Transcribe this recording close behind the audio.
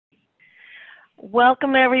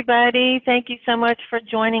Welcome, everybody. Thank you so much for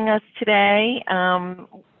joining us today.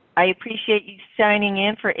 I appreciate you signing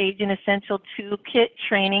in for Agent Essential Toolkit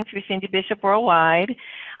training through Cindy Bishop Worldwide.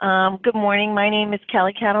 Good morning. My name is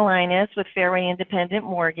Kelly Catalinas with Fairway Independent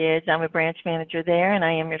Mortgage. I'm a branch manager there, and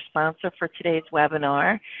I am your sponsor for today's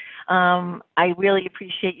webinar. I really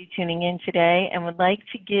appreciate you tuning in today and would like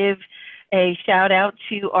to give a shout out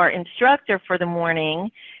to our instructor for the morning,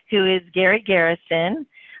 who is Gary Garrison.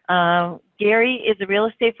 Gary is a real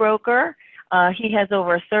estate broker. He has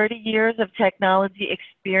over 30 years of technology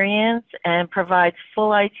experience and provides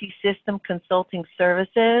full IT system consulting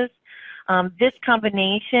services. This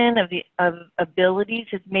combination of abilities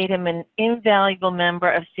has made him an invaluable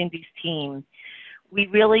member of Cindy's team. We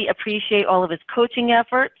really appreciate all of his coaching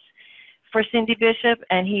efforts for Cindy Bishop,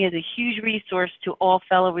 and he is a huge resource to all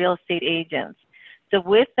fellow real estate agents. So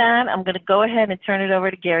with that, I'm going to go ahead and turn it over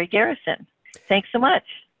to Gary Garrison. Thanks so much.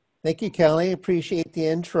 Thank you, Kelly. Appreciate the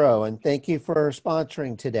intro, and thank you for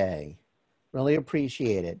sponsoring today. Really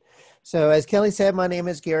appreciate it. So as Kelly said, my name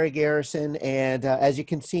is Gary Garrison, and as you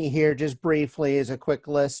can see here, just briefly is a quick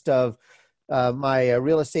list of my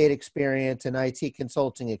real estate experience and IT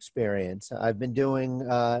consulting experience. I've been doing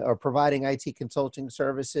or providing IT consulting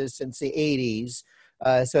services since the 80s,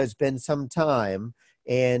 so it's been some time.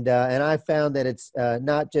 And I found that it's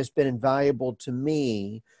not just been invaluable to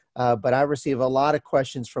me, but I receive a lot of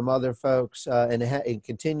questions from other folks and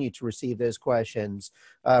continue to receive those questions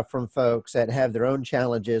from folks that have their own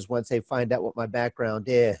challenges once they find out what my background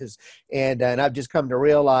is. And I've just come to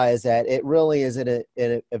realize that it really is a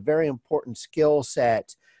very important skill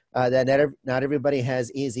set that not everybody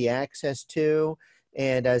has easy access to.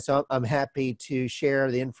 And so I'm happy to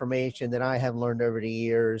share the information that I have learned over the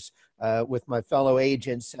years with my fellow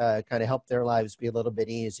agents, kind of help their lives be a little bit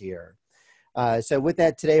easier. So with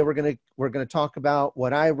that, today we're gonna talk about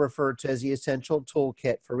what I refer to as the essential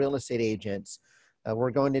toolkit for real estate agents.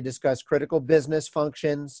 We're going to discuss critical business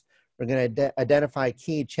functions. We're going to identify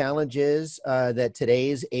key challenges that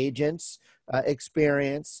today's agents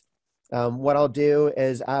experience. What I'll do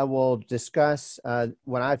is I will discuss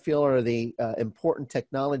what I feel are the important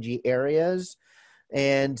technology areas,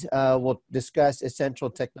 and we'll discuss essential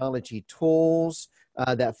technology tools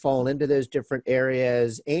that fall into those different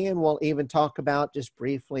areas. And we'll even talk about, just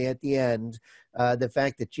briefly at the end, the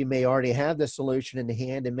fact that you may already have the solution in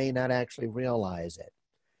hand and may not actually realize it.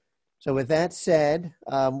 So with that said,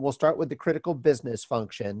 we'll start with the critical business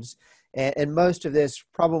functions. And most of this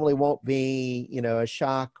probably won't be, a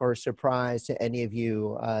shock or surprise to any of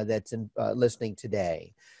you that's listening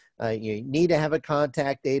today. You need to have a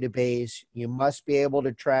contact database. You must be able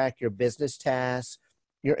to track your business tasks,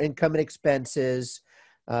 your income and expenses,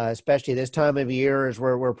 especially this time of year as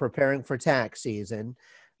we're preparing for tax season.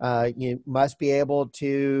 You must be able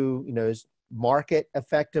to, market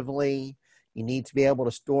effectively. You need to be able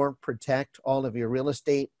to store and protect all of your real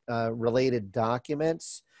estate related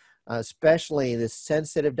documents, especially the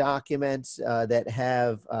sensitive documents that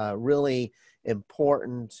have really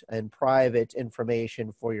important and private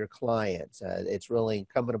information for your clients. It's really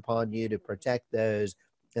incumbent upon you to protect those,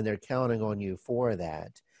 and they're counting on you for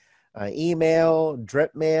that. Email,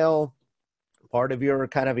 drip mail, part of your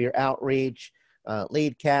your outreach,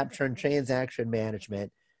 lead capture and transaction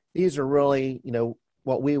management. These are really,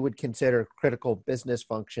 what we would consider critical business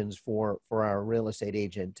functions for our real estate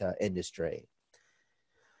agent industry.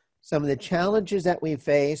 Some of the challenges that we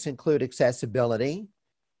face include accessibility.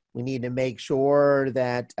 We need to make sure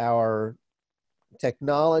that our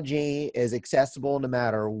technology is accessible no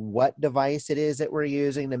matter what device it is that we're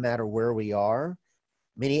using, no matter where we are.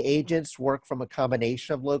 Many agents work from a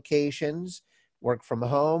combination of locations, work from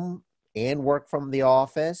home and work from the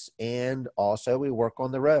office, and also we work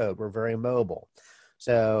on the road. We're very mobile.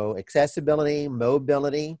 So accessibility,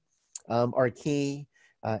 mobility are key.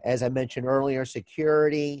 As I mentioned earlier,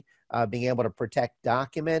 security, being able to protect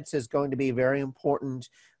documents is going to be very important,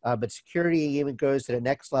 but security even goes to the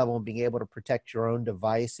next level and being able to protect your own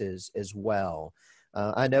devices as well.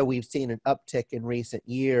 I know we've seen an uptick in recent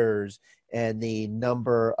years and the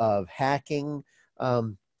number of hacking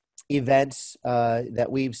events that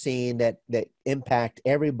we've seen that impact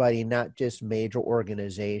everybody, not just major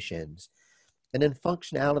organizations. And then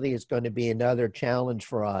functionality is going to be another challenge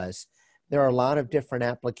for us. There are a lot of different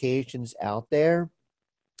applications out there,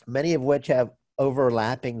 many of which have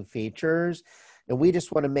overlapping features. And we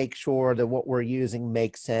just want to make sure that what we're using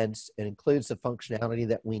makes sense and includes the functionality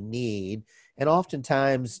that we need. And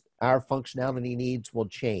oftentimes our functionality needs will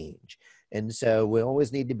change. And so we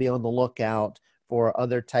always need to be on the lookout for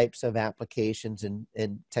other types of applications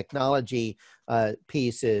and technology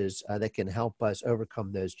pieces that can help us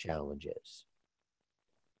overcome those challenges.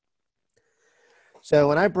 So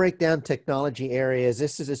when I break down technology areas,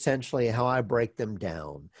 this is essentially how I break them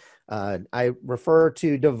down. I refer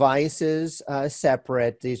to devices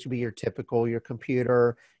separate. These would be your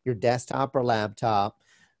computer, your desktop or laptop.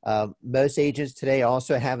 Most agents today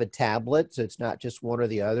also have a tablet, so it's not just one or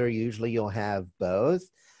the other. Usually you'll have both,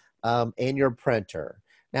 and your printer.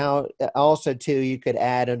 Now, also too, you could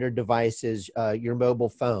add under devices your mobile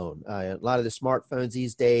phone. A lot of the smartphones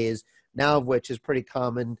these days, now of which is pretty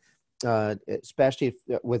common, especially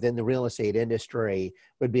within the real estate industry,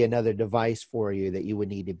 would be another device for you that you would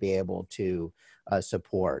need to be able to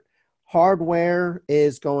support. Hardware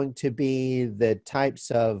is going to be the types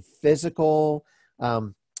of physical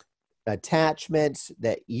attachments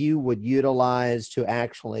that you would utilize to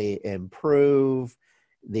actually improve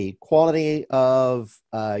the quality of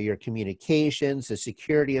your communications, the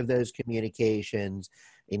security of those communications,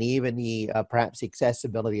 and even the perhaps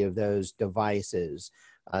accessibility of those devices.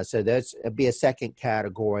 So that's be a second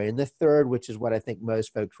category. And the third, which is what I think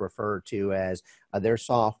most folks refer to as their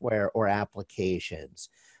software or applications.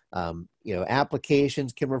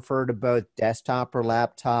 Applications can refer to both desktop or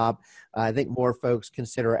laptop. I think more folks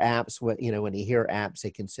consider apps, when you hear apps,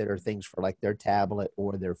 they consider things for like their tablet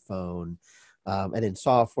or their phone. And in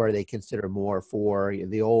software, they consider more for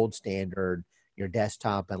the old standard, your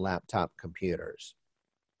desktop and laptop computers.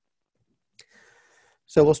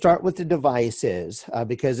 So we'll start with the devices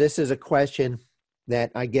because this is a question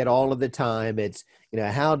that I get all of the time. It's,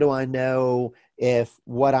 how do I know if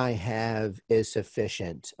what I have is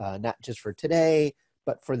sufficient, not just for today,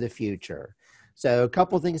 but for the future? So a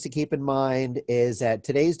couple of things to keep in mind is that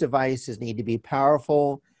today's devices need to be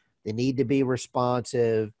powerful, they need to be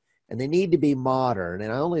responsive, and they need to be modern.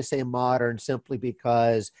 And I only say modern simply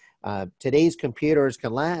because today's computers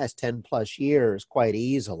can last 10 plus years quite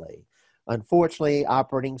easily. Unfortunately,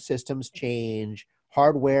 operating systems change.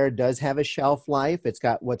 Hardware does have a shelf life. It's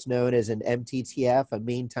got what's known as an MTTF, a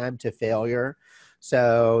mean time to failure.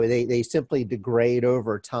 So they simply degrade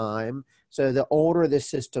over time. So the older the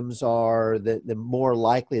systems are, the more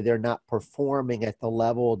likely they're not performing at the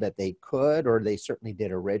level that they could or they certainly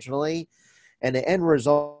did originally. And the end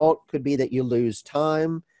result could be that you lose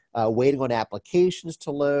time waiting on applications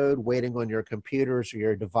to load, waiting on your computers or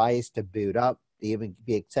your device to boot up, to even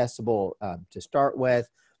be accessible to start with.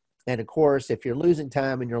 And of course, if you're losing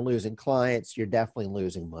time and you're losing clients, you're definitely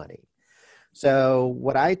losing money. So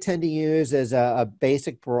what I tend to use as a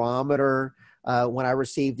basic barometer when I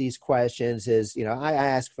receive these questions is, I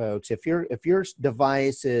ask folks, if your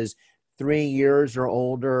device is 3 years or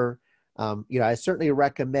older, I certainly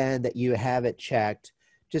recommend that you have it checked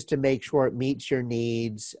just to make sure it meets your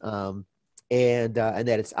needs and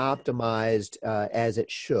that it's optimized as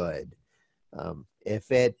it should.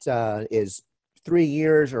 If it is 3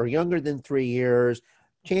 years or younger than 3 years,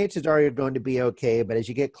 chances are you're going to be okay. But as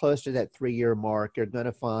you get close to that 3-year mark, you're going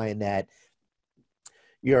to find that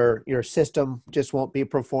your system just won't be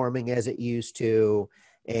performing as it used to.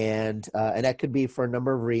 And that could be for a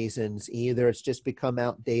number of reasons. Either it's just become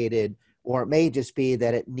outdated, or it may just be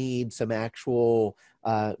that it needs some actual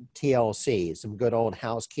TLC, some good old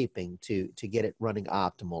housekeeping to get it running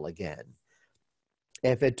optimal again.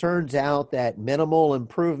 If it turns out that minimal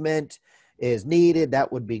improvement is needed,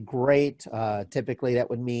 that would be great. Typically, that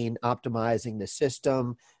would mean optimizing the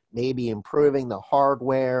system, maybe improving the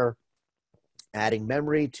hardware, adding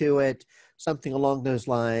memory to it, something along those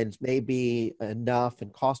lines may be enough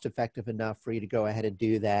and cost-effective enough for you to go ahead and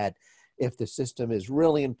do that. If the system is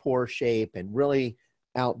really in poor shape and really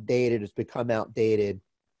outdated, it's become outdated,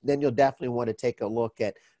 then you'll definitely want to take a look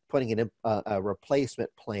at putting a replacement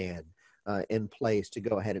plan in place to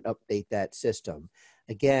go ahead and update that system.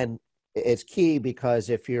 Again, it's key because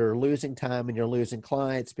if you're losing time and you're losing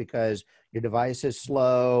clients because your device is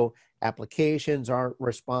slow, applications aren't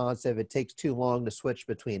responsive, it takes too long to switch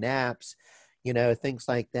between apps, things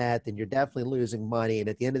like that, then you're definitely losing money. And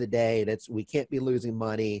at the end of the day, we can't be losing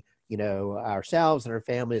money. Ourselves and our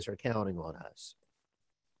families are counting on us.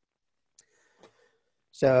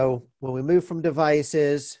 So when we move from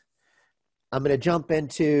devices, I'm going to jump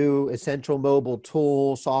into essential mobile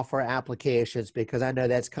tool software applications because I know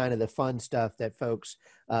that's kind of the fun stuff that folks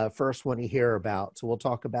first want to hear about. So we'll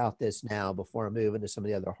talk about this now before I move into some of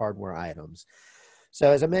the other hardware items.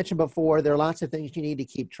 So as I mentioned before, there are lots of things you need to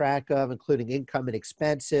keep track of, including income and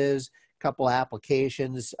expenses. A couple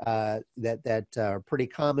applications that are pretty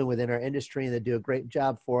common within our industry and that do a great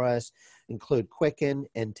job for us include Quicken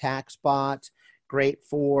and TaxBot. Great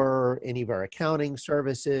for any of our accounting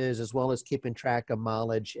services, as well as keeping track of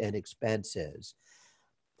mileage and expenses.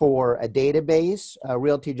 For a database,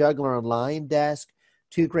 Realty Juggler Online Desk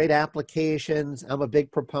two great applications. I'm a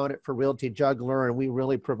big proponent for Realty Juggler, and we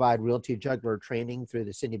really provide Realty Juggler training through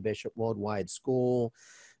the Cindy Bishop Worldwide School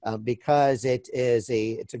because it's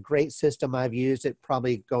a great system. I've used it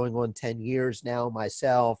probably going on 10 years now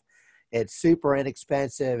myself. It's super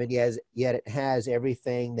inexpensive, and yet it has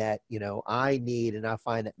everything that, I need, and I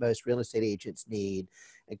find that most real estate agents need,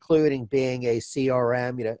 including being a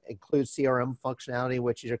CRM. Includes CRM functionality,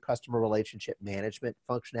 which is your customer relationship management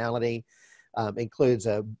functionality. Includes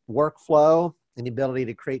a workflow and the ability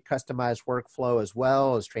to create customized workflow, as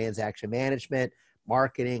well as transaction management,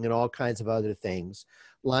 marketing, and all kinds of other things.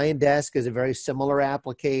 Lion Desk is a very similar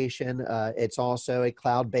application. It's also a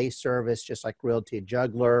cloud-based service, just like Realty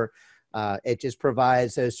Juggler. It just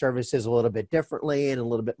provides those services a little bit differently and a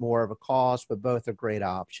little bit more of a cost, but both are great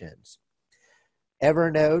options.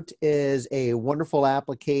 Evernote is a wonderful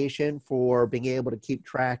application for being able to keep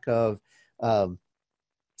track of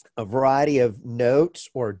a variety of notes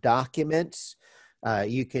or documents.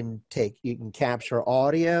 You can capture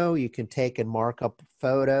audio, you can take and mark up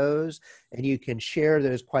photos, and you can share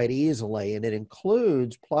those quite easily. And it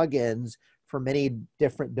includes plugins for many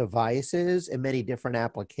different devices and many different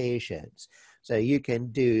applications. So you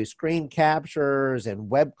can do screen captures and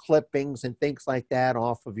web clippings and things like that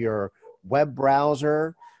off of your web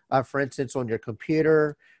browser, for instance, on your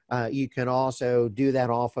computer. You can also do that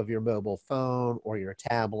off of your mobile phone or your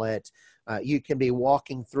tablet. You can be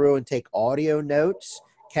walking through and take audio notes,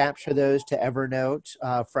 capture those to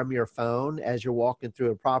Evernote from your phone as you're walking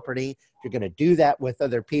through a property. If you're going to do that with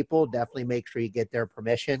other people, definitely make sure you get their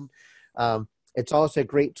permission. It's also a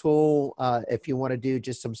great tool if you want to do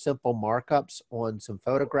just some simple markups on some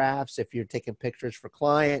photographs. If you're taking pictures for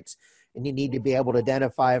clients and you need to be able to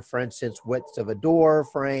identify, for instance, width of a door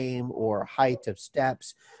frame or height of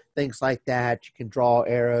steps, things like that. You can draw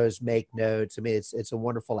arrows, make notes. I mean, it's a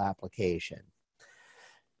wonderful application.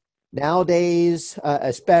 Nowadays,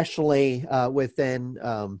 especially within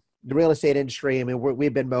the real estate industry, I mean,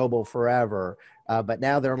 we've been mobile forever, but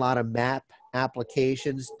now there are a lot of map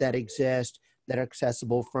applications that exist that are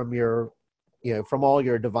accessible from from all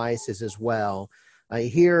your devices as well.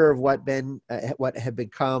 Here, what have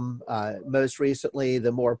become most recently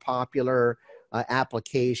the more popular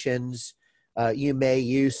applications. You may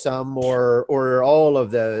use some or all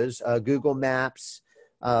of those. Google Maps,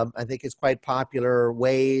 I think it's quite popular.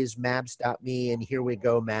 Waze, Maps.me, and Here We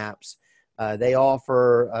Go Maps. They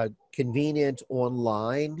offer convenient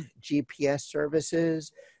online GPS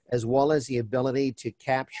services, as well as the ability to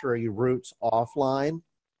capture your routes offline,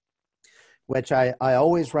 which I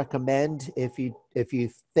always recommend if you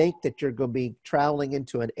think that you're going to be traveling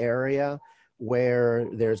into an area where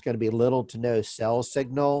there's going to be little to no cell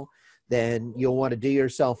signal. Then you'll want to do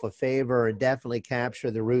yourself a favor and definitely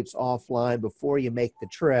capture the routes offline before you make the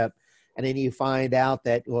trip. And then you find out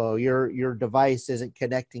that, well, your device isn't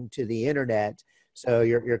connecting to the internet, so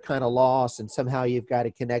you're kind of lost, and somehow you've got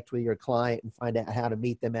to connect with your client and find out how to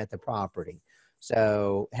meet them at the property.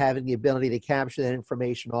 So having the ability to capture that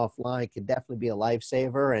information offline can definitely be a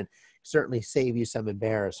lifesaver and certainly save you some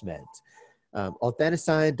embarrassment.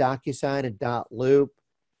 Authentisign, DocuSign, and .loop.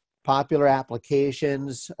 Popular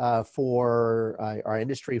applications for our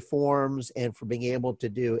industry forms and for being able to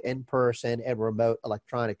do in-person and remote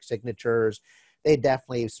electronic signatures. They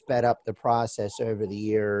definitely sped up the process over the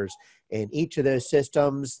years. In each of those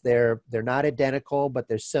systems, they're not identical, but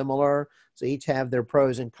they're similar. So each have their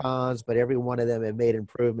pros and cons, but every one of them have made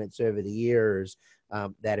improvements over the years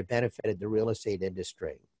that have benefited the real estate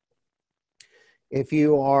industry. If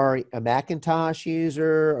you are a Macintosh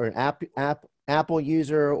user or an Apple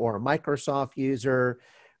user or a Microsoft user,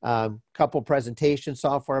 couple presentation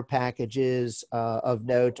software packages of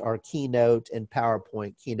note are Keynote and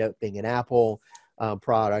PowerPoint. Keynote being an Apple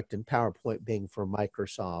product and PowerPoint being for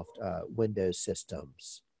Microsoft Windows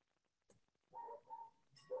systems.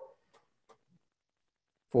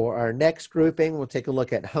 For our next grouping, we'll take a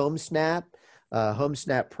look at HomeSnap.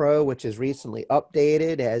 HomeSnap Pro, which is recently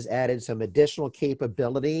updated, has added some additional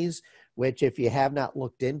capabilities, which if you have not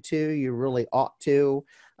looked into, you really ought to,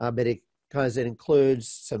 because it includes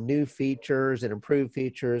some new features and improved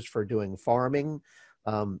features for doing farming,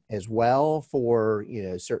 as well for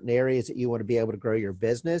certain areas that you want to be able to grow your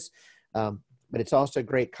business. But it's also a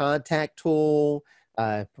great contact tool,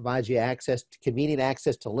 provides you convenient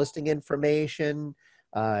access to listing information,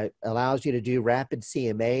 allows you to do rapid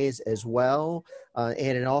CMAs as well.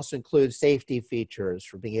 And it also includes safety features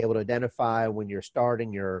for being able to identify when you're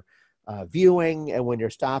starting your viewing and when you're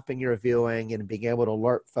stopping your viewing, and being able to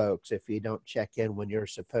alert folks if you don't check in when you're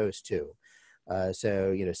supposed to.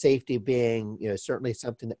 So, safety being, certainly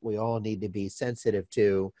something that we all need to be sensitive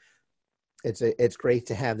to. it's great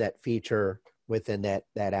to have that feature within that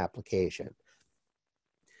application.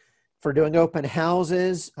 For doing open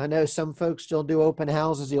houses, I know some folks still do open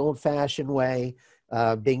houses the old-fashioned way,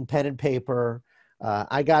 being pen and paper.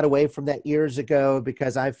 I got away from that years ago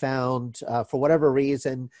because I found, for whatever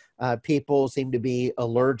reason, people seem to be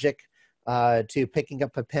allergic to picking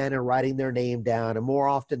up a pen and writing their name down. And more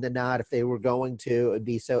often than not, if they were going to, it would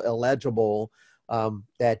be so illegible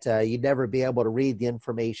that you'd never be able to read the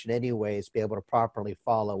information anyways, be able to properly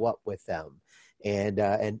follow up with them. And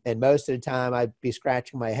most of the time I'd be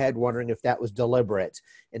scratching my head wondering if that was deliberate,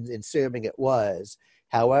 and assuming it was.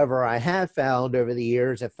 However, I have found over the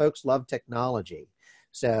years that folks love technology.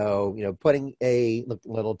 So, putting a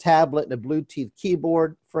little tablet and a Bluetooth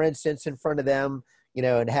keyboard, for instance, in front of them,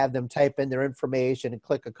 and have them type in their information and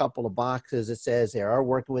click a couple of boxes that says they are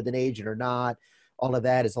working with an agent or not. All of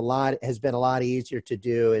that has been a lot easier to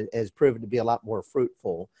do and has proven to be a lot more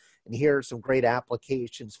fruitful. And here are some great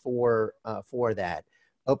applications for that.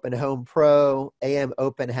 Open Home Pro, AM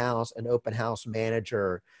Open House, and Open House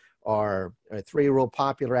Manager are three real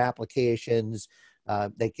popular applications.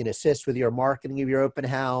 They can assist with your marketing of your open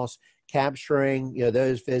house, capturing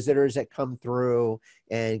those visitors that come through,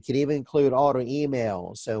 and can even include auto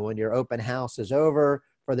emails. So when your open house is over,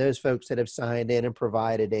 for those folks that have signed in and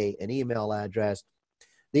provided an email address,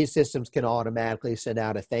 these systems can automatically send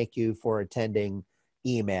out a thank you for attending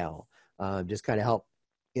email. Just kind of help,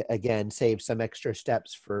 again, save some extra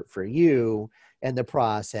steps for you and the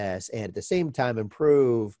process, and at the same time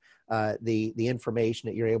improve the information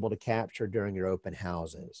that you're able to capture during your open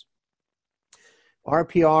houses.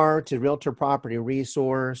 RPR to Realtor Property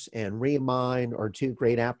Resource and Remind are two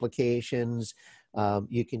great applications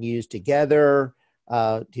you can use together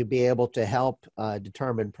to be able to help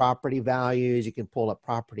determine property values. You can pull up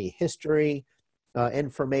property history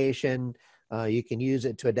information. You can use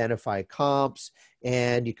it to identify comps,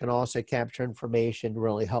 and you can also capture information to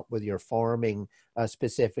really help with your farming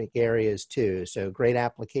specific areas too. So great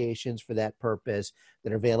applications for that purpose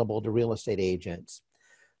that are available to real estate agents.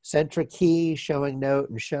 CentriKey, Showing Note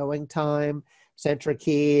and Showing Time.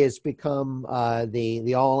 CentriKey has become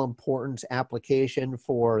the all-important application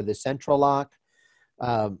for the central lock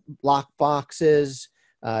boxes.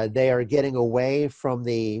 They are getting away from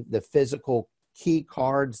the physical key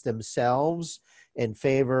cards themselves in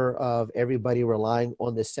favor of everybody relying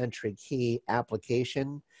on the CentriKey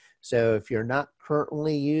application. So if you're not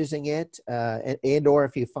currently using it, and or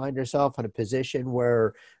if you find yourself in a position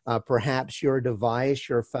where perhaps your device,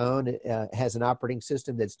 your phone, has an operating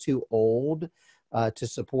system that's too old to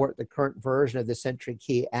support the current version of the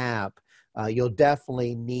CentriKey app, you'll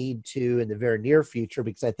definitely need to, in the very near future,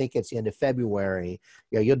 because I think it's the end of February,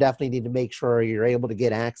 you'll definitely need to make sure you're able to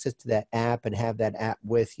get access to that app and have that app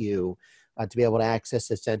with you to be able to access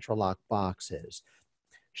the central lock boxes.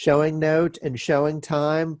 Showing Note and Showing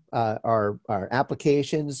Time are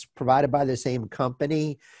applications provided by the same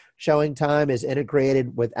company. Showing Time is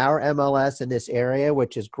integrated with our MLS in this area,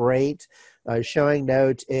 which is great. Showing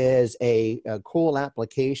Note is a cool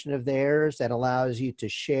application of theirs that allows you to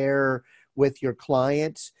share with your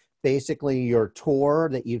clients basically your tour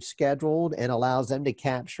that you've scheduled, and allows them to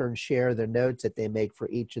capture and share the notes that they make for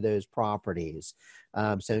each of those properties.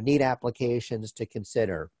 So neat applications to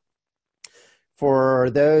consider. For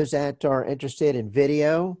those that are interested in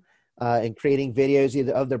video and creating videos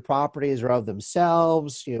either of their properties or of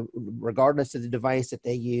themselves, regardless of the device that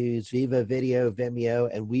they use, Viva Video, Vimeo,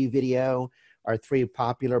 and WeVideo are three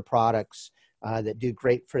popular products that do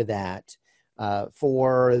great for that.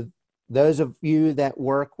 For those of you that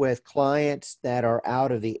work with clients that are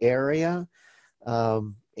out of the area,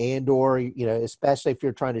 and or, especially if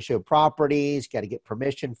you're trying to show properties, you got to get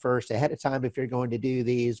permission first ahead of time if you're going to do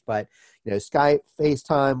these. But, Skype,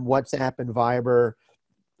 FaceTime, WhatsApp, and Viber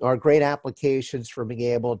are great applications for being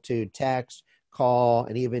able to text, call,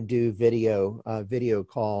 and even do video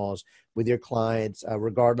calls with your clients,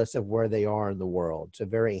 regardless of where they are in the world. So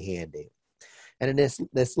very handy. And in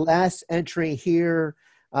this last entry here,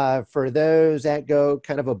 for those that go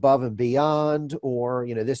kind of above and beyond, or,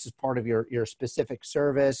 this is part of your specific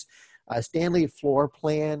service, Stanley Floor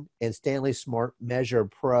Plan and Stanley Smart Measure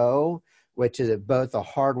Pro, which is both a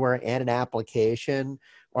hardware and an application,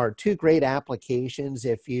 are two great applications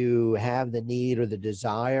if you have the need or the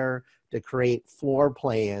desire to create floor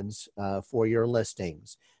plans for your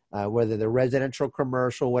listings, whether they're residential,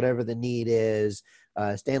 commercial, whatever the need is.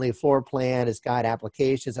 Stanley Floor Plan has got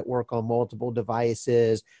applications that work on multiple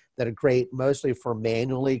devices that are great mostly for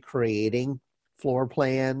manually creating floor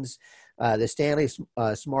plans. The Stanley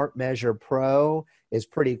Smart Measure Pro is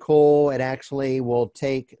pretty cool. It actually will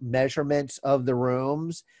take measurements of the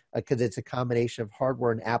rooms because it's a combination of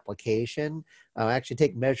hardware and application. Actually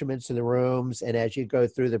take measurements of the rooms, and as you go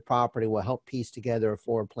through the property, will help piece together a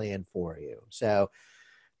floor plan for you. So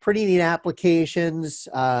pretty neat applications.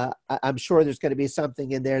 I'm sure there's going to be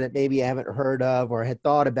something in there that maybe you haven't heard of or had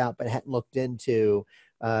thought about but hadn't looked into,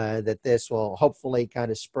 that this will hopefully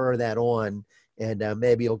kind of spur that on, and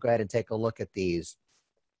maybe you'll go ahead and take a look at these.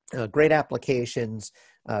 Great applications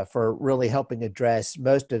for really helping address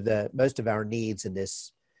most of our needs in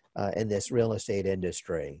this real estate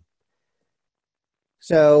industry.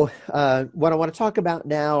 So what I want to talk about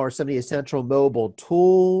now are some of the essential mobile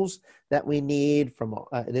tools that we need from,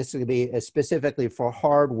 this is going to be specifically for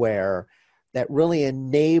hardware that really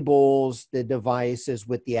enables the devices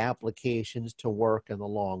with the applications to work in the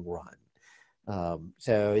long run.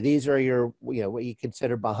 So these are your, what you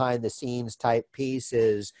consider behind the scenes type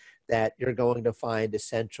pieces that you're going to find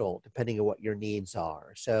essential depending on what your needs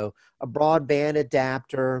are. So a broadband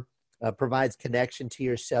adapter provides connection to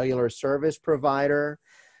your cellular service provider.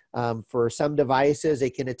 For some devices, they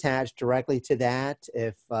can attach directly to that.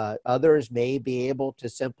 If others may be able to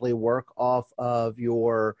simply work off of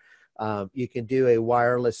your, you can do a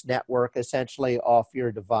wireless network essentially off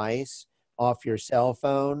your device, off your cell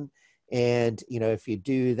phone. And, if you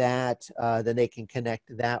do that, then they can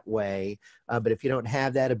connect that way. But if you don't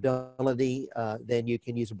have that ability, then you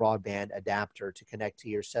can use a broadband adapter to connect to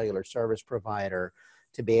your cellular service provider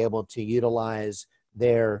to be able to utilize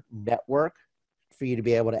their network for you to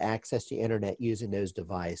be able to access the internet using those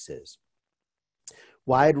devices.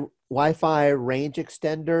 Wide Wi-Fi range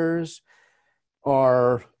extenders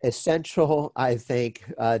are essential, I think,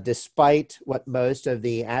 despite what most of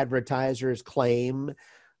the advertisers claim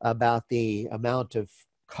about the amount of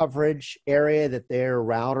coverage area that their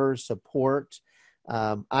routers support.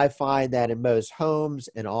 I find that in most homes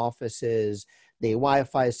and offices, the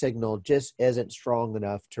Wi-Fi signal just isn't strong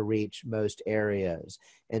enough to reach most areas.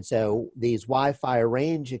 And so these Wi-Fi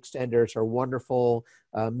range extenders are wonderful.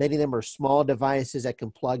 Many of them are small devices that can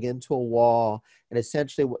plug into a wall. And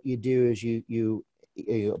essentially what you do is you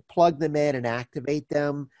plug them in and activate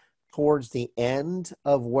them towards the end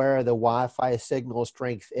of where the Wi-Fi signal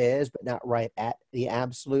strength is, but not right at the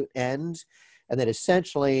absolute end. And then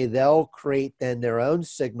essentially they'll create then their own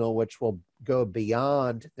signal, which will go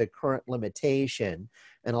beyond the current limitation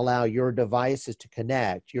and allow your devices to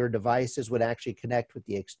connect. Your devices would actually connect with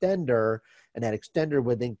the extender, and that extender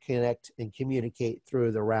would then connect and communicate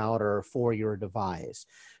through the router for your device.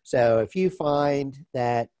 So if you find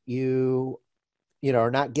that you are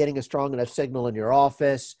not getting a strong enough signal in your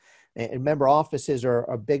office, and remember, offices are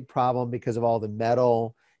a big problem because of all the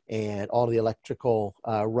metal and all the electrical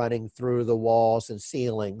running through the walls and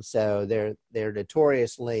ceilings. So they're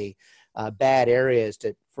notoriously bad areas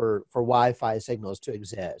for Wi-Fi signals to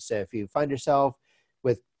exist. So if you find yourself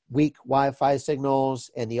with weak Wi-Fi signals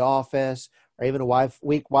in the office, or even a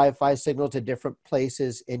weak Wi-Fi signal to different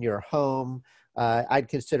places in your home, I'd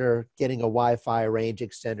consider getting a Wi-Fi range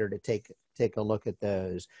extender to take a look at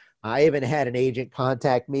those. I even had an agent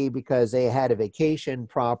contact me because they had a vacation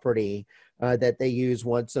property that they use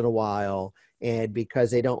once in a while. And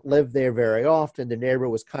because they don't live there very often, the neighbor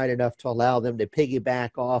was kind enough to allow them to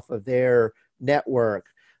piggyback off of their network.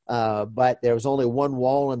 But there was only one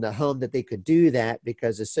wall in the home that they could do that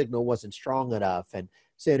because the signal wasn't strong enough. And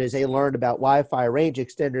as soon as they learned about Wi-Fi range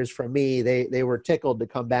extenders from me, they were tickled to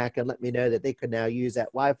come back and let me know that they could now use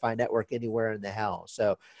that Wi-Fi network anywhere in the house.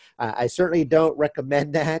 So I certainly don't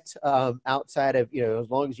recommend that outside of, as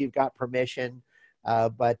long as you've got permission.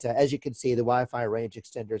 But as you can see, the Wi-Fi range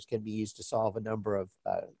extenders can be used to solve a number of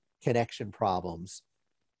connection problems.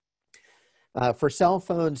 For cell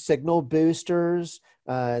phone signal boosters,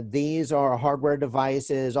 these are hardware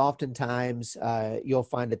devices. Oftentimes, you'll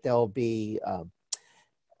find that they'll be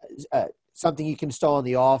something you can install in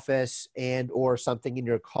the office and or something in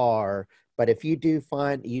your car. But if you do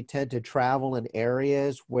find you tend to travel in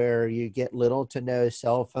areas where you get little to no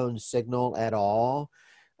cell phone signal at all,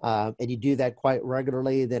 and you do that quite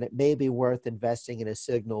regularly, then it may be worth investing in a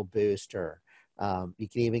signal booster. You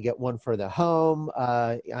can even get one for the home.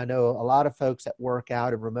 I know a lot of folks that work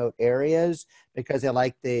out in remote areas because they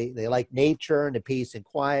like nature and the peace and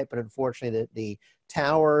quiet, but unfortunately the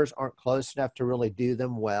towers aren't close enough to really do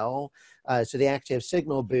them well. So they actually have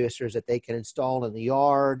signal boosters that they can install in the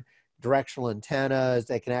yard, directional antennas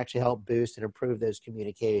that can actually help boost and improve those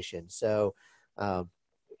communications. So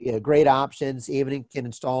great options, even you can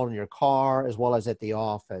install in your car as well as at the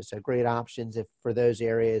office. So great options for those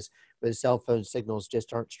areas where the cell phone signals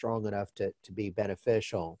just aren't strong enough to be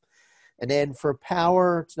beneficial. And then for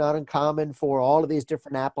power, it's not uncommon for all of these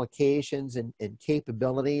different applications and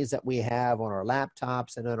capabilities that we have on our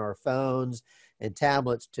laptops and on our phones and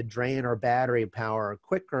tablets to drain our battery power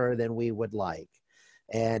quicker than we would like.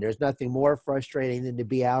 And there's nothing more frustrating than to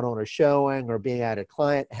be out on a showing or being at a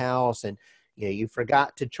client house and you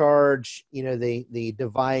forgot to charge the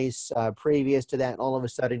device previous to that, and all of a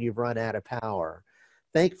sudden you've run out of power.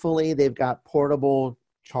 Thankfully, they've got portable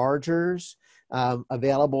chargers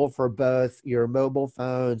available for both your mobile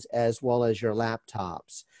phones as well as your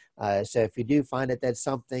laptops. So if you do find that that's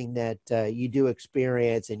something that you do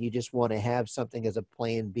experience and you just want to have something as a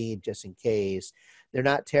plan B just in case, they're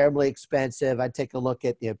not terribly expensive. I'd take a look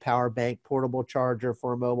at the power bank portable charger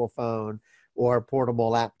for a mobile phone or a portable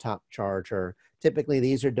laptop charger. Typically,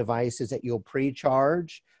 these are devices that you'll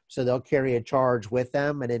pre-charge, so they'll carry a charge with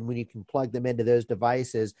them, and then when you can plug them into those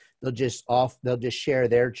devices, they'll just share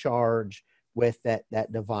their charge with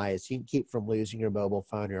that device. You can keep from losing your mobile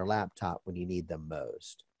phone or your laptop when you need them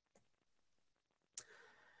most.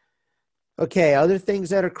 Okay, other things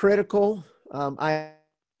that are critical. I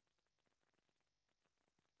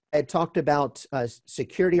talked about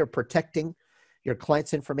security or protecting your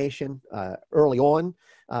client's information early on.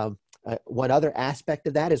 One other aspect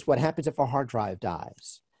of that is what happens if a hard drive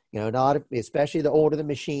dies. Especially the older the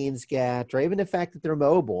machines get, or even the fact that they're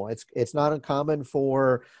mobile. It's not uncommon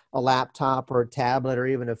for a laptop or a tablet or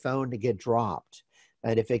even a phone to get dropped.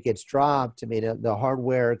 And if it gets dropped, the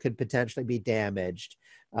hardware could potentially be damaged,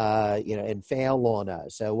 and fail on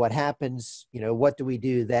us. So what happens, what do we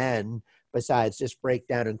do then besides just break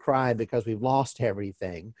down and cry because we've lost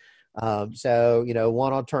everything? So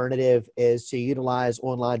one alternative is to utilize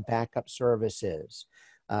online backup services.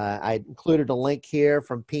 I included a link here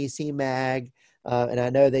from PC Mag, and I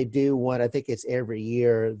know they do one. I think it's every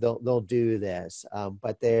year they'll do this,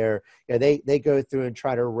 but they go through and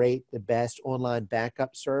try to rate the best online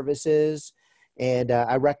backup services. And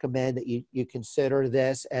I recommend that you consider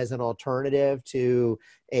this as an alternative to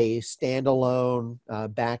a standalone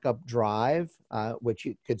backup drive, which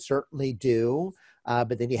you could certainly do.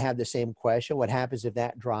 But then you have the same question: what happens if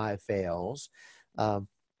that drive fails?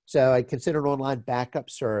 So I consider an online backup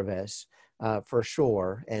service for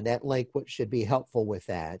sure, and that link should be helpful with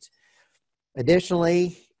that.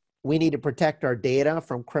 Additionally, we need to protect our data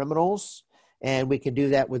from criminals, and we can do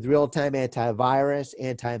that with real-time antivirus,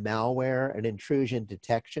 anti-malware, and intrusion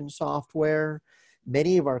detection software.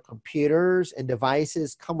 Many of our computers and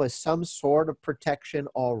devices come with some sort of protection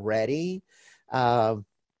already.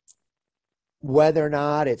 Whether or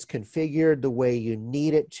not it's configured the way you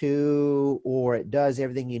need it to, or it does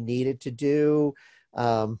everything you need it to do,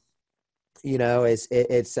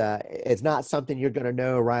 it's not something you're going to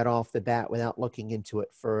know right off the bat without looking into it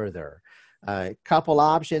further. Couple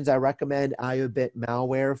options. I recommend IOBIT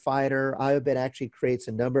Malware Fighter. IOBIT actually creates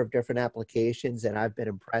a number of different applications that I've been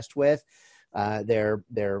impressed with. They're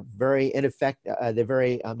very ineffective. They're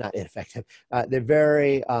very not ineffective. They're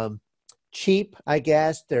very cheap, I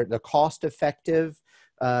guess. They're the cost-effective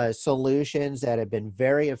solutions that have been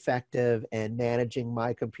very effective in managing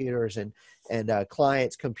my computers and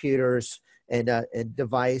clients' computers and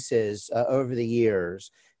devices over the years.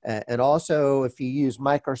 And also, if you use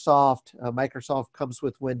Microsoft, Microsoft comes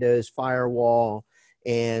with Windows Firewall,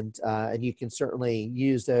 and you can certainly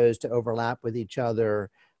use those to overlap with each other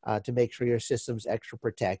to make sure your system's extra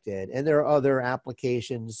protected. And there are other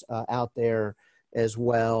applications out there as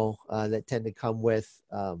well that tend to come with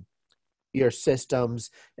your systems.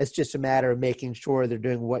 It's just a matter of making sure they're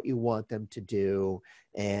doing what you want them to do,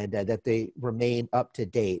 and that they remain up to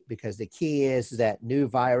date, because the key is that new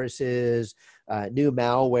viruses, new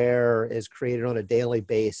malware is created on a daily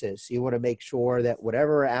basis. You want to make sure that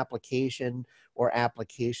whatever application or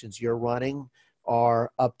applications you're running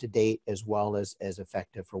are up to date as well as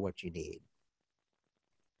effective for what you need.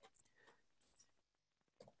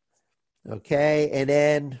 Okay, and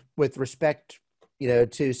then with respect,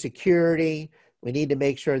 to security, we need to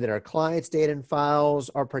make sure that our clients' data and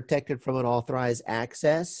files are protected from unauthorized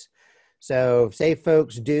access. So say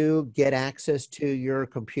folks do get access to your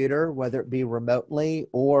computer, whether it be remotely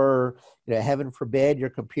or, heaven forbid,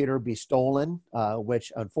 your computer be stolen,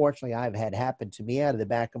 which unfortunately I've had happen to me out of the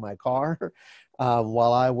back of my car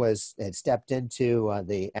while I had stepped into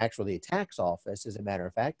the tax office, as a matter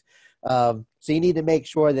of fact. So you need to make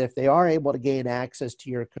sure that if they are able to gain access to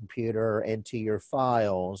your computer and to your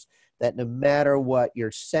files, that no matter what,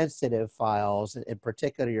 your sensitive files, in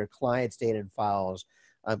particular your client's data and files,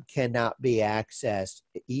 cannot be accessed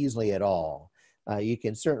easily at all. You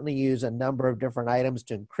can certainly use a number of different items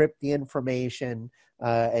to encrypt the information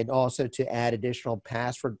and also to add additional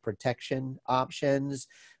password protection options.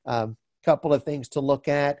 couple of things to look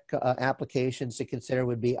at, applications to consider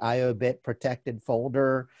would be IO-bit protected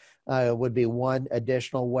folder, would be one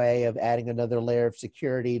additional way of adding another layer of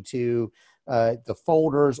security to the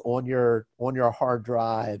folders on your hard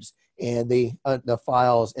drives and the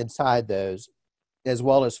files inside those, as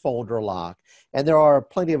well as folder lock. And there are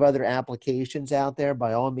plenty of other applications out there.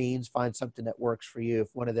 By all means, find something that works for you if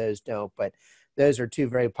one of those don't, but those are two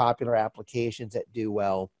very popular applications that do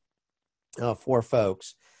well for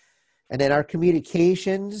folks. And then our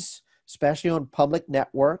communications, especially on public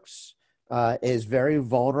networks, is very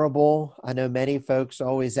vulnerable. I know many folks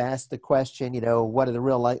always ask the question, what's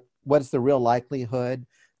the real likelihood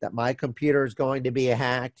that my computer is going to be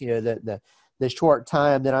hacked? The short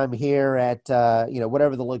time that I'm here at,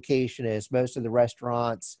 whatever the location is, most of the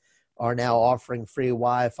restaurants are now offering free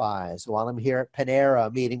Wi-Fi. So while I'm here at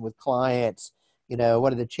Panera meeting with clients,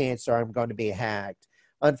 what are the chances I'm going to be hacked?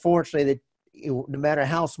 Unfortunately, no matter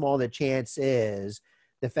how small the chance is,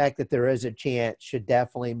 the fact that there is a chance should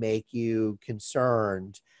definitely make you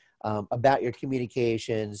concerned about your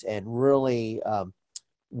communications and really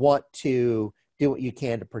want to do what you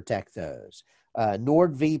can to protect those.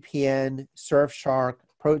 NordVPN, Surfshark,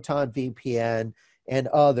 Proton VPN, and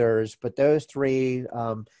others, but those three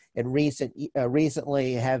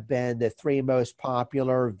recently have been the three most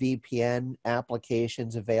popular VPN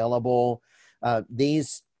applications available.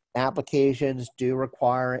 These applications do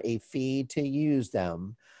require a fee to use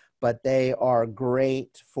them, but they are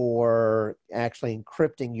great for actually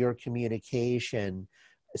encrypting your communication,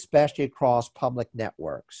 especially across public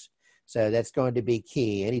networks. So that's going to be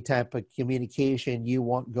key. Any type of communication you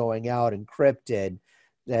want going out encrypted,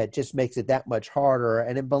 that just makes it that much harder.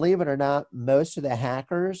 And then, believe it or not, most of the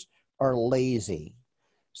hackers are lazy.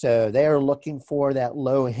 So they're looking for that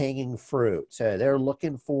low-hanging fruit. So they're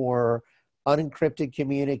looking for unencrypted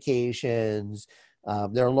communications.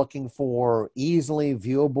 They're looking for easily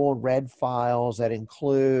viewable read files that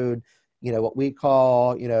include, what we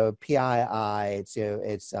call, PII.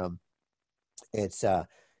 It's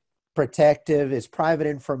protective, it's private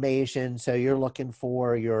information. So you're looking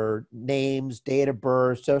for your names, date of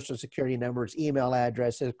birth, social security numbers, email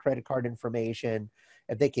addresses, credit card information.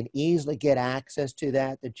 If they can easily get access to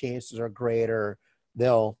that, the chances are greater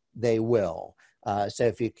they will. So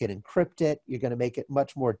if you can encrypt it, you're going to make it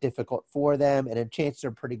much more difficult for them, and the chances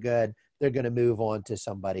are pretty good they're going to move on to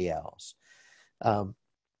somebody else.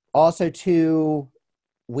 Also, too,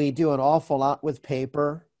 we do an awful lot with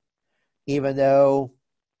paper, even though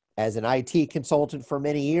as an IT consultant for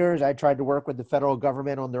many years, I tried to work with the federal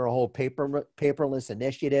government on their whole paperless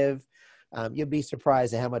initiative. You'd be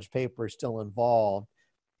surprised at how much paper is still involved.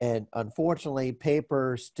 And unfortunately,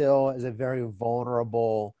 paper still is a very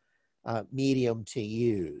vulnerable medium to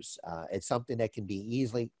use. It's something that can be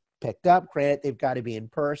easily picked up. Granted, they've got to be in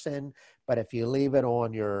person, but if you leave it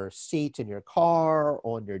on your seat in your car,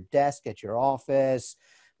 on your desk at your office,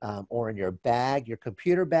 or in your bag, your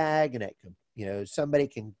computer bag, and it can, somebody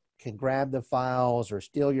can grab the files or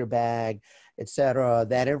steal your bag, etc.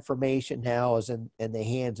 That information now is in the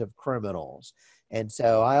hands of criminals. And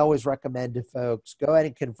so I always recommend to folks, go ahead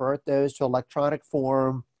and convert those to electronic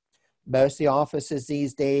form. Most of the offices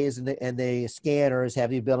these days and the scanners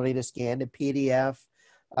have the ability to scan the PDF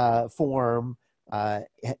form,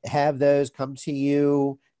 have those come to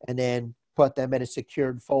you, and then put them in a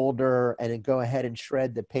secured folder, and then go ahead and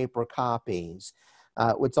shred the paper copies.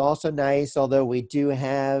 What's also nice, although we do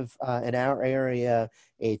have in our area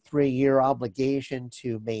a 3-year obligation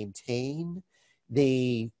to maintain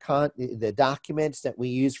the documents that we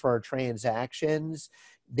use for our transactions,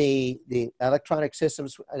 the electronic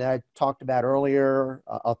systems that I talked about earlier,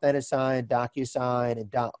 Authentisign, DocuSign,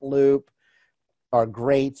 and .loop, are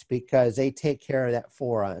great because they take care of that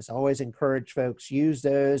for us. I always encourage folks, use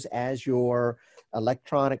those as your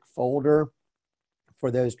electronic folder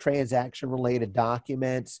for those transaction-related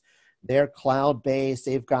documents. They're cloud-based.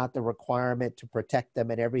 They've got the requirement to protect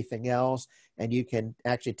them and everything else, and you can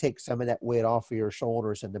actually take some of that weight off of your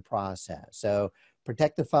shoulders in the process. So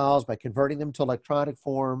protect the files by converting them to electronic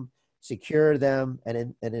form, secure them,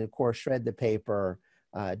 and then of course, shred the paper.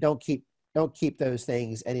 Don't keep those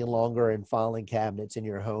things any longer in filing cabinets in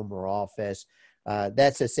your home or office.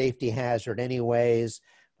 That's a safety hazard anyways.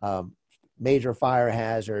 Major fire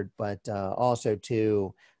hazard, but also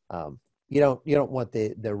too, you don't want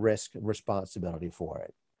the risk and responsibility for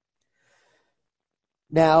it.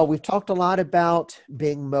 Now, we've talked a lot about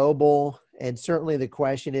being mobile, and certainly the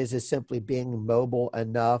question is simply being mobile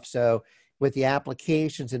enough? So with the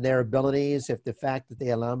applications and their abilities, if the fact that they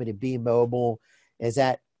allow me to be mobile, is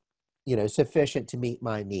that sufficient to meet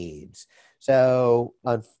my needs. So,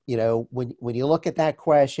 when you look at that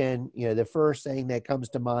question, the first thing that comes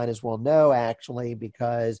to mind is, well, no, actually,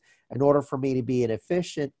 because in order for me to be an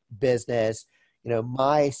efficient business,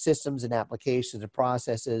 my systems and applications and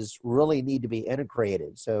processes really need to be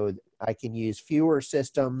integrated so I can use fewer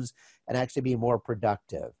systems and actually be more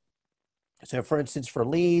productive. So for instance, for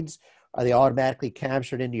leads, are they automatically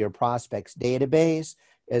captured into your prospects database?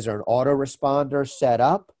 Is there an autoresponder set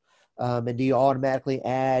up? And do you automatically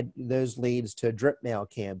add those leads to a drip mail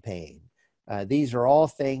campaign? These are all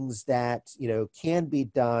things that, can be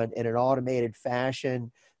done in an automated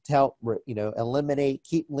fashion to help,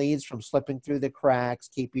 keep leads from slipping through the cracks,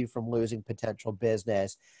 keep you from losing potential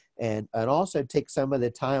business, and also take some of the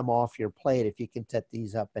time off your plate if you can set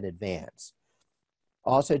these up in advance.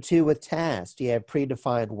 Also, too, with tasks, do you have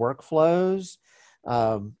predefined workflows?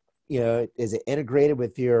 Is it integrated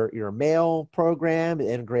with your mail program,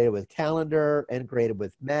 integrated with calendar, integrated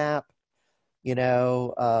with map,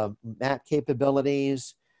 map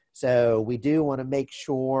capabilities? So we do want to make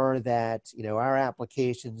sure that, our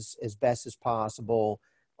applications as best as possible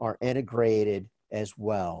are integrated as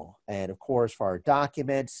well. And of course, for our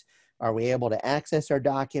documents, are we able to access our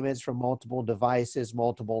documents from multiple devices,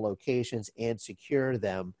 multiple locations, and secure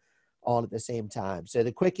them all at the same time? So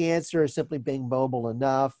the quick answer is simply being mobile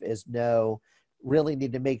enough is no. Really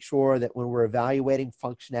need to make sure that when we're evaluating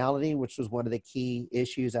functionality, which was one of the key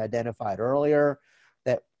issues identified earlier,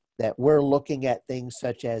 that we're looking at things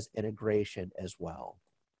such as integration as well.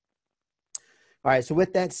 All right, so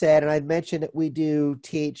with that said, and I mentioned that we do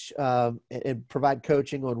teach and provide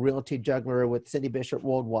coaching on Realty Juggler with Cindy Bishop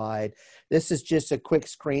Worldwide. This is just a quick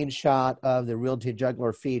screenshot of the Realty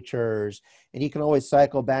Juggler features, and you can always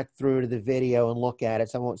cycle back through to the video and look at it,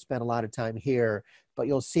 so I won't spend a lot of time here, but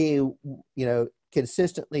you'll see,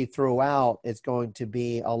 consistently throughout, it's going to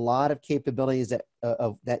be a lot of capabilities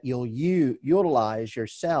that you'll utilize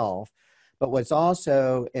yourself. But what's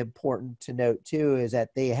also important to note, too, is that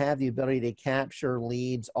they have the ability to capture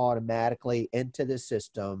leads automatically into the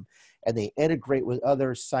system, and they integrate with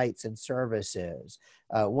other sites and services.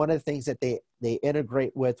 One of the things that they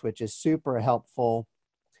integrate with, which is super helpful,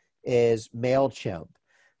 is MailChimp.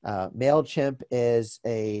 MailChimp is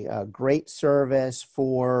a great service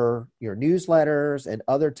for your newsletters and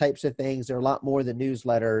other types of things. There are a lot more than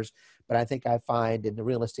newsletters, but I think I find in the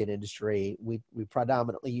real estate industry, we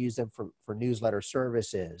predominantly use them for newsletter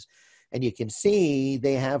services. And you can see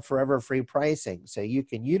they have forever free pricing. So you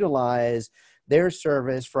can utilize their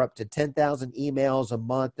service for up to 10,000 emails a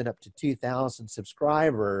month and up to 2,000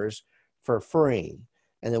 subscribers for free.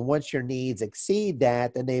 And then once your needs exceed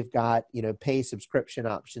that, then they've got, pay subscription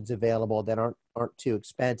options available that aren't too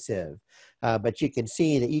expensive. But you can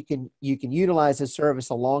see that you can utilize this service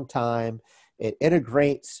a long time. It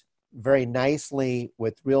integrates very nicely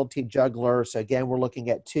with Realty Juggler. So again, we're looking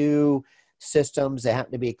at two systems that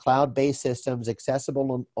happen to be cloud-based systems,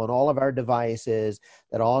 accessible on all of our devices,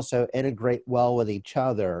 that also integrate well with each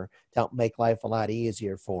other to help make life a lot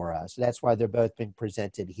easier for us. So that's why they're both being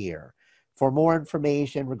presented here. For more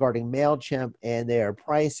information regarding MailChimp and their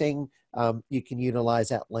pricing, you can utilize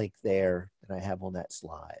that link there that I have on that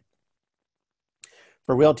slide.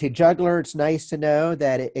 For Realty Juggler, it's nice to know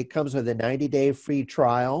that it comes with a 90-day free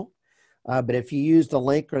trial. But if you use the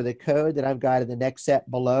link or the code that I've got in the next set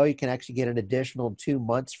below, you can actually get an additional 2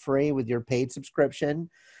 months free with your paid subscription.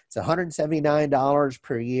 It's $179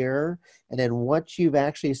 per year. And then once you've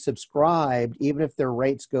actually subscribed, even if their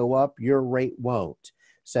rates go up, your rate won't.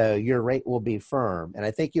 So your rate will be firm. And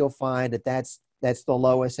I think you'll find that that's the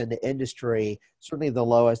lowest in the industry, certainly the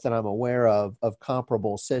lowest that I'm aware of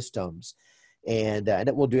comparable systems. And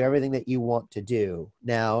it will do everything that you want to do.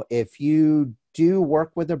 Now, if you do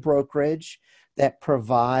work with a brokerage that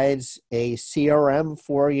provides a CRM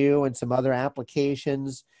for you and some other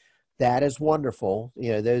applications, that is wonderful.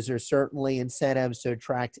 Those are certainly incentives to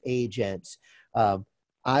attract agents.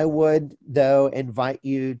 I would, though, invite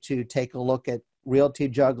you to take a look at Realty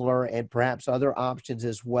Juggler and perhaps other options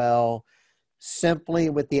as well, simply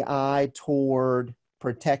with the eye toward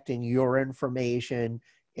protecting your information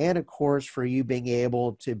and, of course, for you being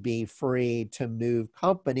able to be free to move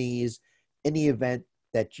companies in the event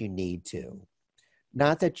that you need to.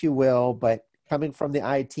 Not that you will, but coming from the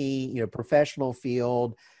IT, professional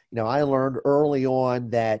field, I learned early on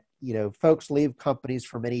that, folks leave companies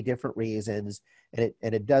for many different reasons, and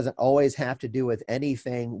it doesn't always have to do with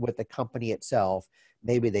anything with the company itself.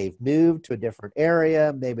 Maybe they've moved to a different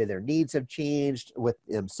area. Maybe their needs have changed with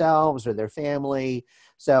themselves or their family.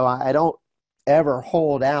 So I don't ever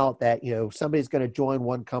hold out that, somebody's going to join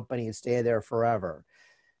one company and stay there forever.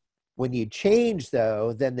 When you change,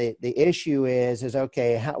 though, then the issue is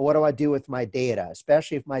okay, what do I do with my data,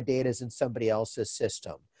 especially if my data is in somebody else's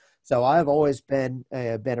system? So I've always been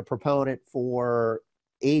a proponent for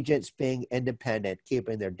agents being independent,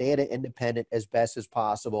 keeping their data independent as best as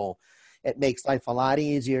possible. It makes life a lot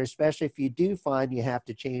easier, especially if you do find you have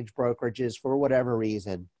to change brokerages for whatever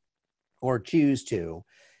reason or choose to.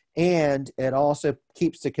 And it also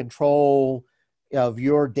keeps the control of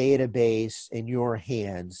your database in your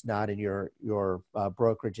hands, not in your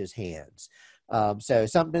brokerage's hands. So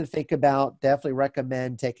something to think about. Definitely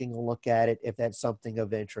recommend taking a look at it if that's something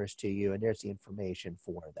of interest to you. And there's the information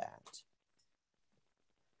for that.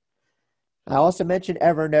 I also mentioned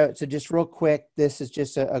Evernote. So just real quick, this is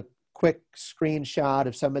just a quick screenshot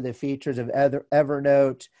of some of the features of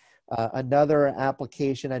Evernote. Another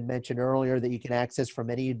application I'd mentioned earlier that you can access from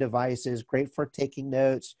any devices, great for taking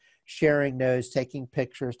notes, sharing notes, taking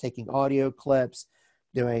pictures, taking audio clips,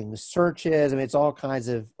 doing searches. I mean, it's all kinds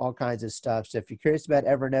of stuff. So if you're curious about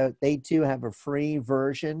Evernote, they too have a free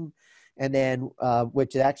version, and then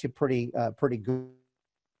which is actually pretty good.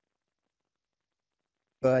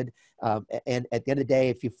 And at the end of the day,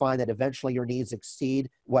 if you find that eventually your needs exceed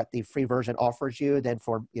what the free version offers you, then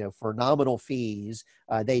for nominal fees,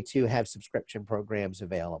 they too have subscription programs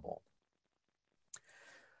available.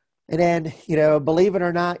 And then, believe it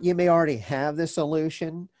or not, you may already have the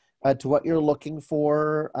solution to what you're looking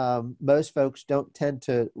for. Most folks don't tend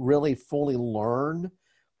to really fully learn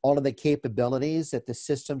all of the capabilities that the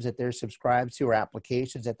systems that they're subscribed to or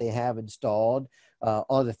applications that they have installed,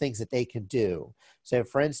 all the things that they can do. So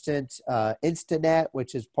for instance, Instanet,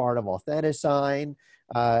 which is part of Authentisign,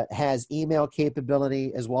 has email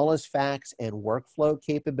capability as well as fax and workflow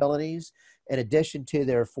capabilities, in addition to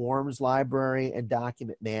their forms library and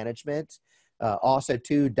document management. Also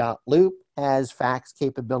too, .loop has fax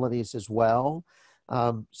capabilities as well.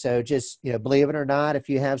 So just, believe it or not, if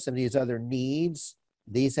you have some of these other needs,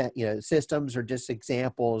 these systems are just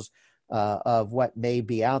examples of what may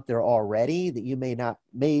be out there already that you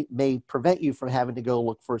may prevent you from having to go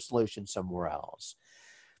look for a solution somewhere else.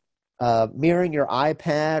 Mirroring your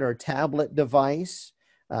iPad or tablet device.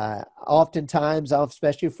 Oftentimes,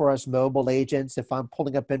 especially for us mobile agents, if I'm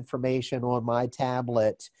pulling up information on my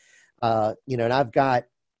tablet, and I've got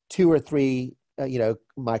 2 or 3,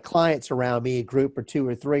 my clients around me, a group or 2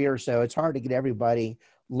 or 3 or so, it's hard to get everybody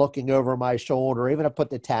looking over my shoulder, even to put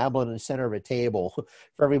the tablet in the center of a table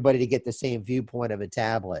for everybody to get the same viewpoint of a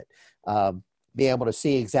tablet, be able to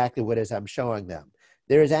see exactly what it is I'm showing them.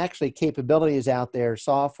 There's actually capabilities out there,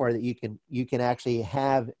 software that you can actually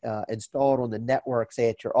have installed on the network, say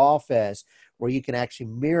at your office, where you can actually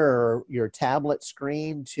mirror your tablet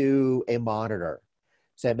screen to a monitor.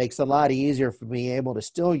 So it makes it a lot easier for me able to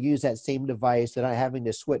still use that same device without having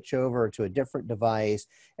to switch over to a different device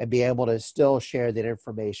and be able to still share that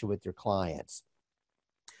information with your clients.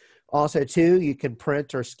 Also, too, you can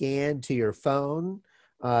print or scan to your phone,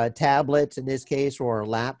 tablets in this case, or a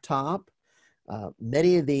laptop.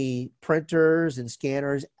 Many of the printers and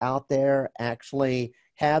scanners out there actually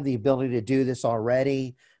have the ability to do this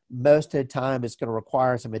already. Most of the time, it's going to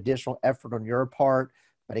require some additional effort on your part.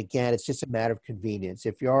 But again, it's just a matter of convenience.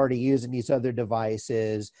 If you're already using these other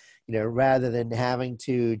devices, rather than having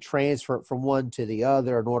to transfer it from one to the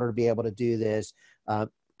other in order to be able to do this, a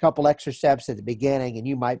couple extra steps at the beginning, and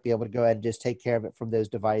you might be able to go ahead and just take care of it from those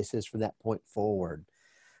devices from that point forward.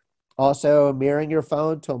 Also, mirroring your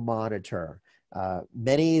phone to a monitor.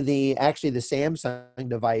 Many of the Samsung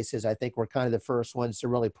devices, I think, were kind of the first ones to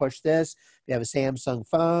really push this. If you have a Samsung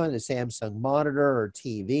phone, a Samsung monitor or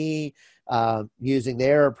TV, using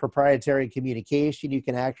their proprietary communication, you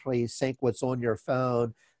can actually sync what's on your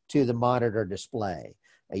phone to the monitor display.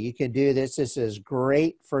 You can do this. This is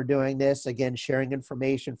great for doing this. Again, sharing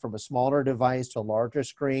information from a smaller device to a larger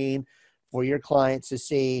screen for your clients to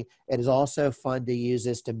see. It is also fun to use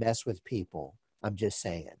this to mess with people. I'm just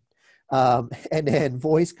saying. And then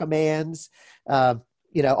voice commands,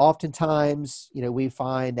 oftentimes, we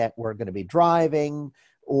find that we're going to be driving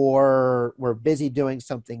or we're busy doing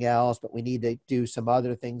something else, but we need to do some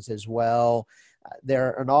other things as well. There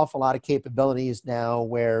are an awful lot of capabilities now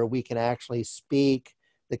where we can actually speak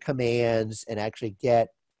the commands and actually get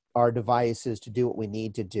our devices to do what we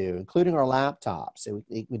need to do, including our laptops. So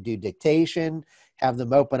we can do dictation, have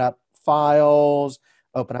them open up files,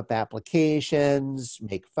 open up applications,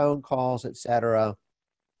 make phone calls, etc.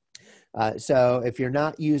 So if you're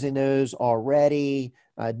not using those already,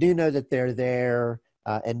 do know that they're there.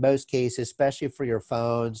 In most cases, especially for your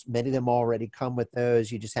phones, many of them already come with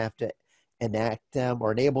those. You just have to enact them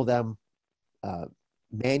or enable them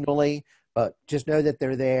manually But just know that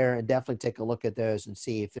they're there, and definitely take a look at those and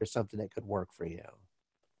see if there's something that could work for you.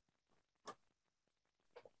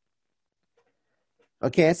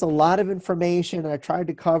 Okay, it's a lot of information. I tried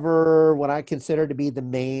to cover what I consider to be the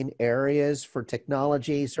main areas for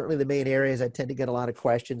technology, certainly the main areas I tend to get a lot of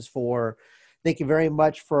questions for. Thank you very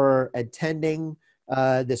much for attending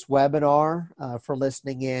this webinar, for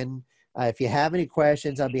listening in. If you have any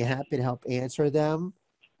questions, I'll be happy to help answer them.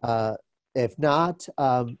 If not,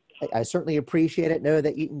 I certainly appreciate it. Know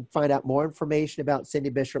that you can find out more information about Cindy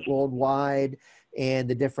Bishop Worldwide and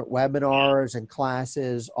the different webinars and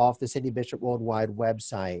classes off the Cindy Bishop Worldwide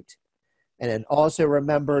website. And then also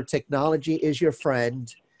remember, technology is your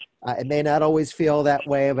friend. It may not always feel that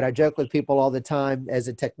way, but I joke with people all the time as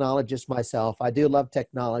a technologist myself. I do love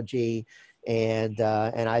technology, and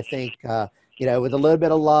I think, you know, with a little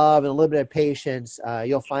bit of love and a little bit of patience,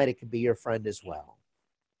 you'll find it can be your friend as well.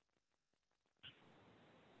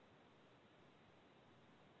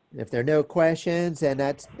 If there are no questions, and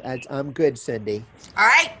I'm good, Cindy. All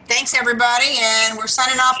right. Thanks, everybody. And we're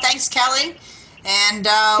signing off. Thanks, Kelly. And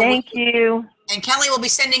thank you. And Kelly will be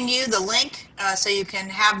sending you the link so you can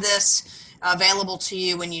have this available to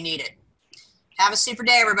you when you need it. Have a super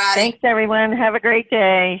day, everybody. Thanks, everyone. Have a great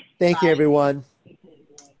day. Thank you, everyone.